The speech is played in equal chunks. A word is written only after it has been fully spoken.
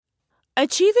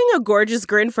Achieving a gorgeous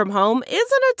grin from home isn't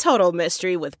a total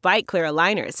mystery with Byte Clear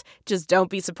aligners. Just don't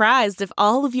be surprised if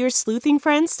all of your sleuthing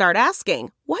friends start asking,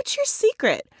 "What's your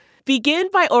secret?" Begin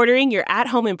by ordering your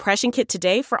at-home impression kit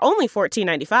today for only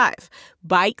 $14.95.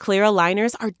 Byte Clear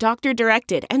aligners are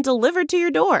doctor-directed and delivered to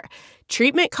your door.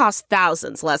 Treatment costs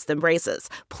thousands less than braces.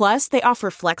 Plus, they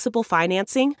offer flexible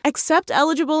financing, accept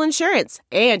eligible insurance,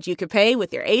 and you can pay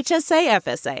with your HSA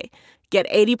FSA. Get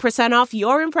 80% off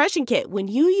your impression kit when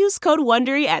you use code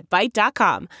WONDERY at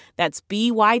Byte.com. That's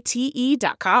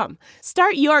BYTE.com.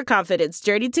 Start your confidence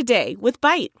journey today with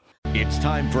Byte. It's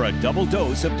time for a double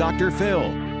dose of Dr. Phil.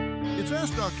 It's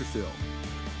Ask Dr. Phil.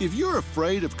 If you're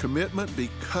afraid of commitment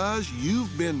because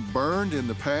you've been burned in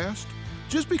the past,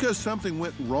 just because something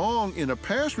went wrong in a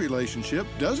past relationship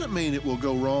doesn't mean it will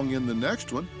go wrong in the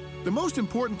next one. The most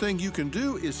important thing you can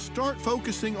do is start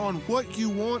focusing on what you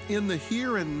want in the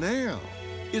here and now.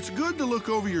 It's good to look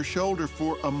over your shoulder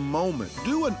for a moment.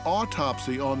 Do an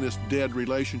autopsy on this dead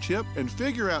relationship and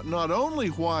figure out not only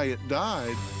why it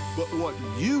died, but what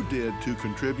you did to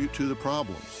contribute to the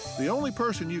problems. The only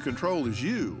person you control is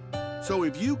you. So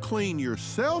if you clean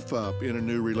yourself up in a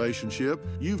new relationship,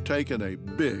 you've taken a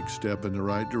big step in the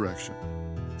right direction.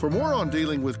 For more on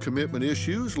dealing with commitment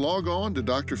issues, log on to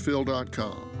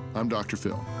drphil.com. I'm Dr.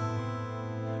 Phil.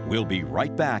 We'll be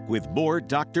right back with more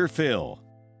Dr. Phil.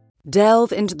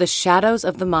 Delve into the shadows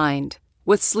of the mind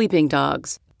with Sleeping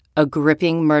Dogs, a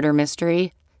gripping murder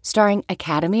mystery starring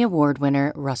Academy Award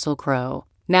winner Russell Crowe.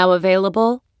 Now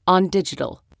available on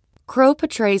digital. Crowe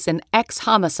portrays an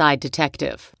ex-homicide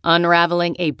detective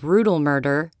unraveling a brutal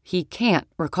murder he can't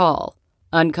recall.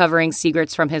 Uncovering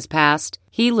secrets from his past,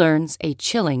 he learns a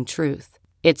chilling truth.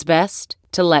 It's best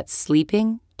to let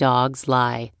sleeping dogs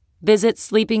lie. Visit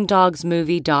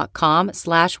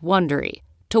sleepingdogsmovie.com/Wondery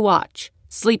to watch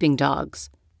Sleeping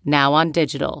Dogs, now on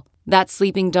digital. That's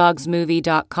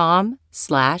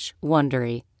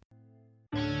sleepingdogsmovie.com/Wondery.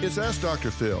 It's Ask Dr.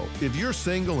 Phil. If you're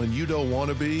single and you don't want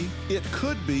to be, it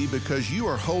could be because you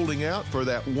are holding out for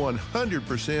that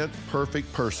 100%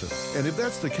 perfect person. And if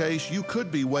that's the case, you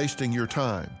could be wasting your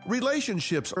time.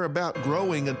 Relationships are about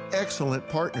growing an excellent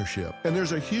partnership, and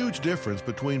there's a huge difference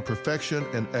between perfection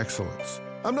and excellence.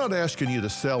 I'm not asking you to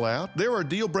sell out. There are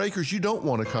deal breakers you don't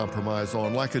want to compromise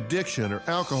on, like addiction or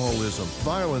alcoholism,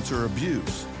 violence or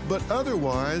abuse. But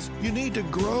otherwise, you need to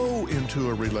grow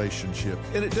into a relationship.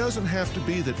 And it doesn't have to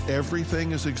be that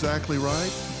everything is exactly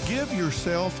right. Give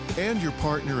yourself and your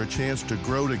partner a chance to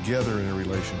grow together in a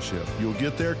relationship. You'll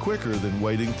get there quicker than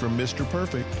waiting for Mr.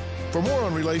 Perfect. For more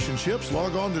on relationships,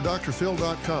 log on to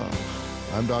drphil.com.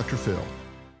 I'm Dr. Phil.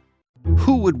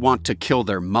 Who would want to kill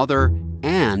their mother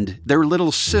and their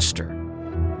little sister?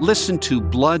 Listen to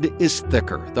Blood is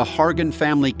Thicker, the Hargan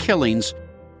Family Killings,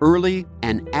 early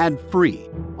and ad-free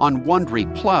on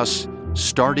Wondery Plus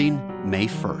starting May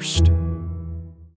 1st.